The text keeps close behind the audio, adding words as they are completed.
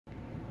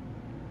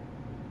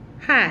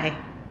Hi,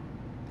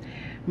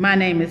 my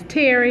name is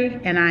Terry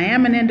and I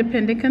am an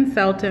independent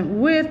consultant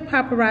with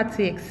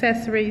Paparazzi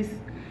Accessories,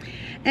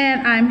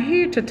 and I'm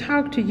here to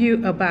talk to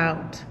you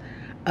about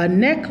a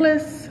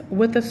necklace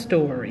with a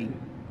story.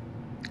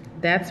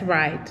 That's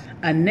right,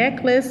 a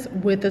necklace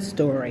with a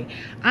story.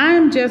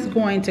 I'm just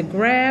going to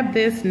grab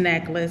this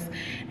necklace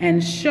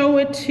and show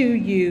it to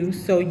you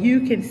so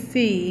you can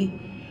see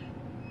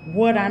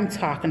what I'm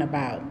talking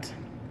about.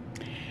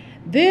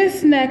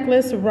 This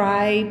necklace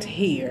right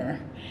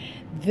here,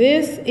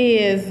 this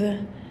is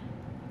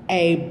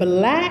a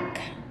black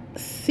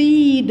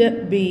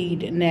seed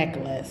bead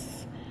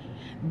necklace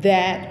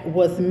that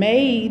was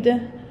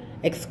made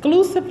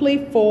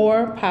exclusively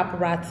for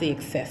Paparazzi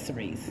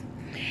Accessories.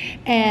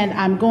 And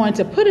I'm going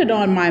to put it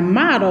on my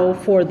model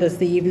for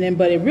this evening,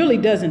 but it really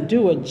doesn't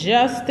do it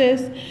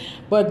justice.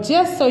 But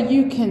just so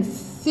you can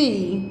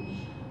see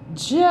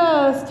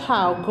just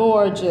how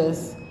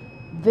gorgeous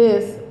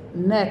this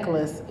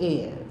necklace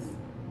is.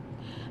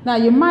 Now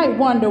you might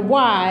wonder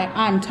why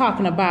I'm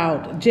talking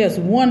about just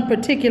one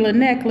particular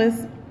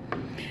necklace.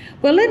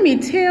 Well, let me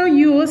tell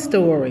you a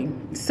story.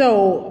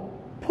 So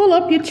pull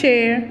up your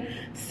chair,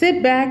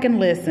 sit back and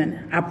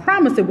listen. I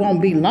promise it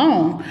won't be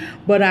long,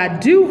 but I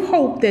do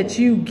hope that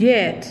you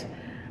get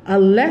a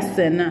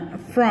lesson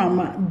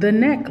from the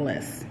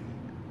necklace.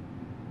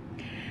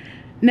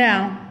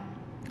 Now,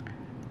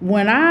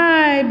 when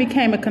I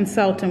became a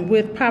consultant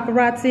with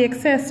Paparazzi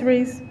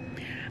Accessories,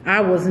 I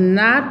was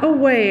not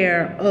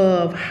aware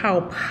of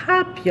how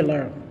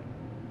popular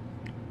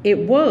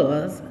it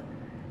was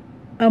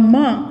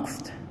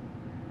amongst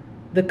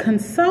the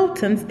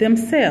consultants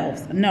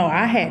themselves. No,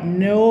 I had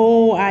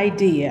no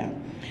idea.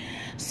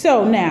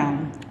 So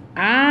now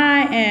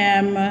I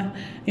am,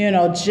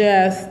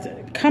 just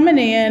coming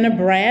in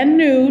brand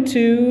new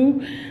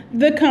to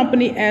the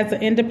company as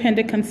an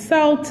independent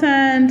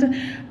consultant.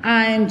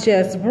 I'm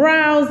just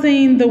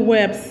browsing the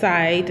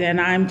website and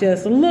I'm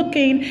just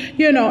looking.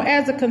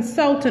 As a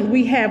consultant,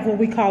 we have what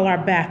we call our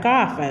back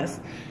office,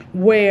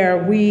 where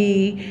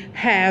we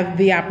have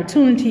the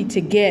opportunity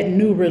to get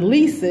new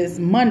releases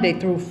Monday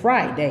through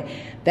Friday.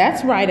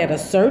 That's right, at a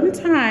certain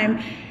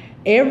time,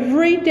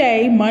 every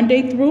day,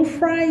 Monday through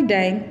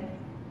Friday,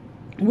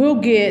 we'll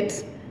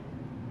get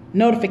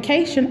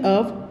notification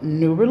of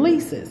new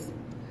releases.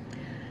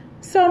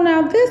 So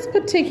now this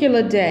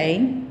particular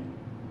day,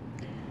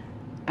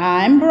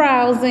 I'm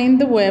browsing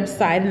the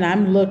website and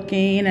I'm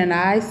looking and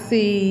I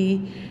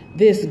see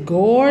this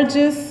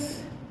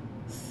gorgeous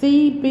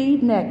seed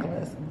bead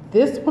necklace,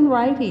 this one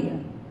right here.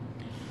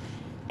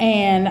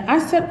 And I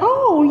said,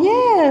 oh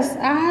yes,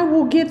 I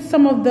will get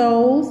some of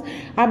those.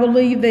 I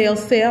believe they'll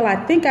sell. I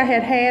think I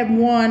had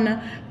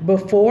one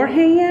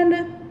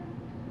beforehand.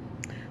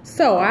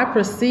 So I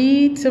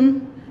proceed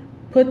to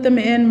put them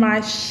in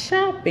my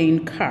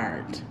shopping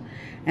cart.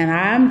 And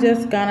I'm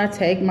just gonna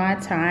take my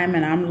time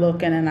and I'm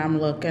looking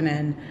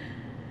and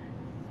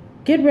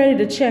get ready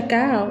to check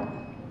out.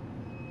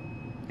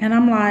 And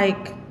I'm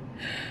like,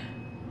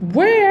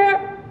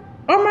 where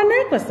are my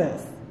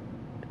necklaces?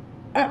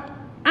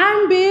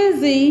 I'm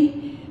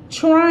busy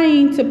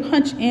trying to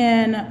punch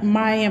in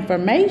my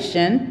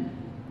information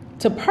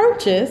to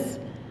purchase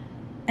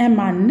and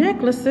my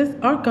necklaces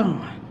are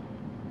gone.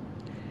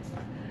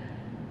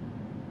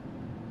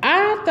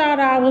 I thought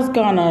I was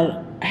gonna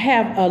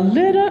have a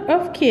litter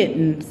of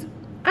kittens.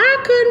 I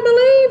couldn't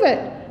believe it.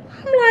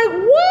 I'm like,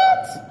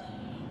 what?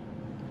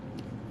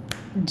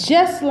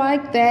 Just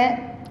like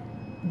that,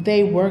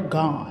 they were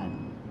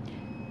gone.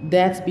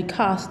 That's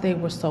because they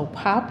were so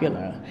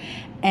popular.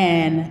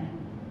 And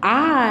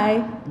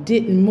I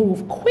didn't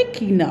move quick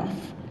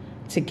enough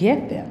to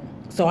get them.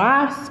 So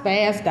I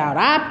spazzed out.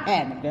 I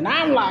panicked. And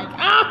I'm like,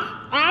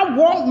 I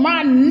want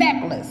my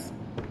necklace.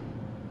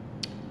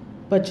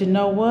 But you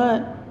know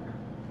what?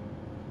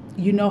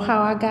 You know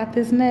how I got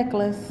this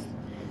necklace?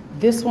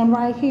 This one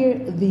right here,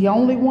 the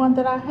only one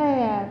that I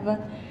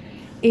have,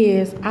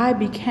 is I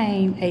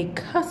became a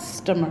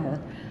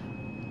customer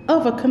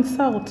of a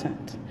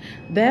consultant.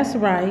 That's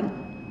right.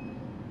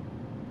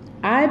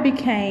 I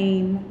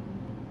became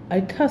a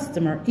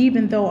customer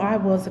even though I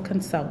was a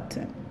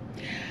consultant.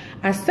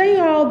 I say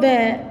all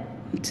that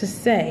to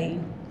say,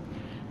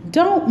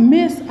 don't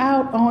miss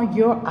out on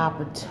your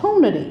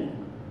opportunity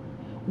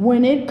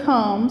when it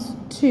comes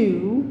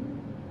to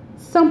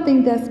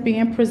something that's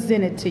being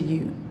presented to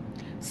you,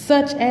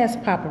 such as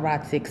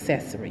Paparazzi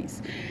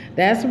Accessories.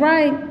 That's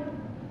right.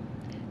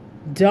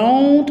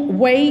 Don't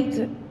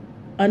wait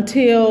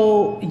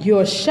until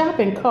your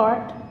shopping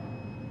cart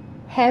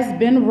has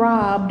been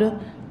robbed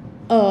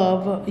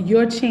of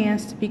your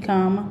chance to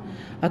become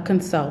a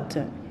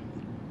consultant.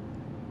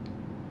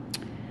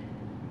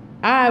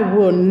 I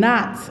will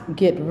not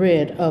get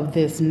rid of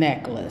this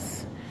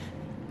necklace.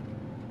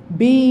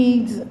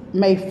 Beads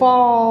may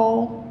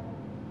fall,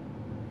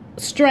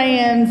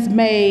 strands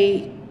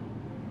may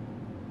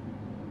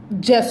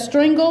just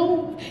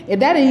strangle,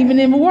 that ain't even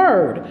in a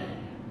word.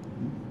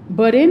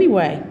 But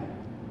anyway,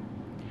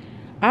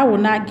 I will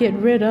not get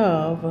rid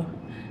of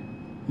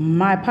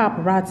my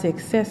Paparazzi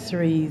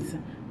Accessories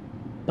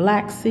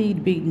black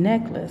seed bead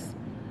necklace,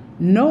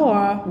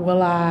 nor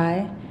will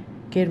I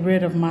get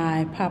rid of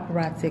my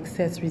Paparazzi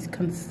Accessories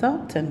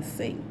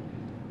consultancy.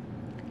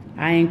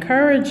 I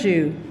encourage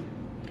you,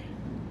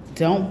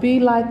 don't be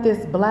like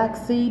this black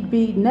seed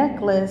bead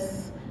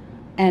necklace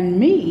and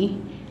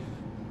me.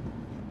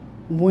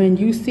 When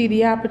you see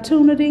the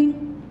opportunity,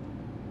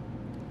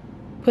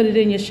 put it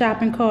in your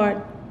shopping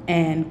cart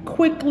and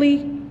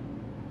quickly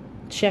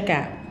check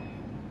out.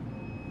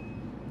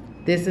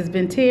 This has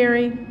been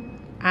Terry.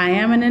 I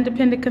am an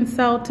independent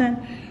consultant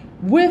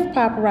with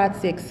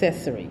Paparazzi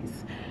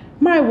Accessories.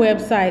 My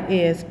website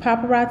is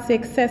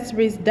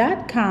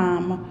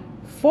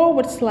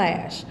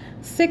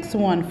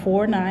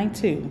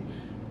paparazziaccessories.com/61492.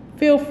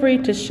 Feel free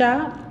to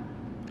shop,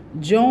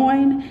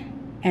 join,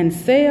 and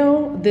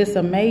sell this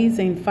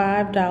amazing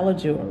 $5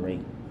 jewelry.